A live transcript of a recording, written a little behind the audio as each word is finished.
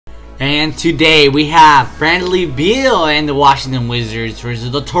And today we have Bradley Beal and the Washington Wizards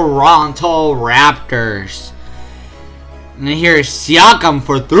versus the Toronto Raptors. And here's Siakam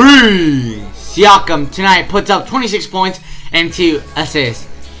for 3. Siakam tonight puts up 26 points and 2 assists.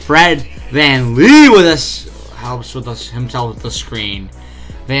 Fred VanVleet helps himself with the screen.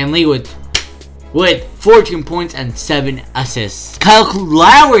 VanVleet with 14 points and 7 assists. Kyle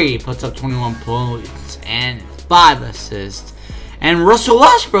Lowry puts up 21 points and 5 assists. And Russell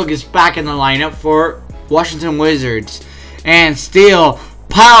Westbrook is back in the lineup for Washington Wizards. And still,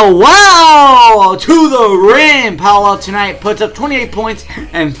 Powell to the rim. Powell tonight puts up 28 points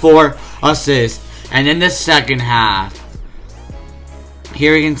and 4 assists. And in the second half,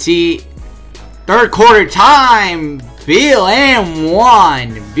 here we can see third quarter time. Beal and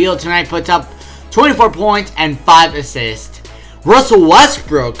 1. Beal tonight puts up 24 points and 5 assists. Russell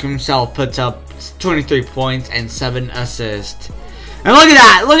Westbrook himself puts up 23 points and 7 assists. And look at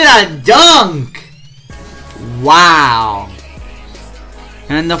that! Look at that dunk! Wow.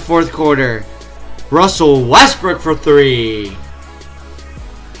 And in the fourth quarter, Russell Westbrook for 3.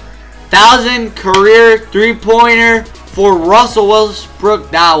 1,000 career three-pointer for Russell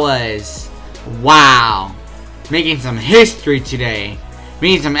Westbrook. That was wow. Making some history today.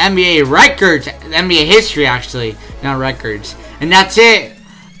 Making some NBA records. NBA history, actually. Not records. And that's it.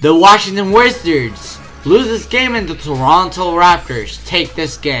 The Washington Wizards lose this game and the Toronto Raptors take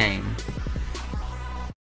this game.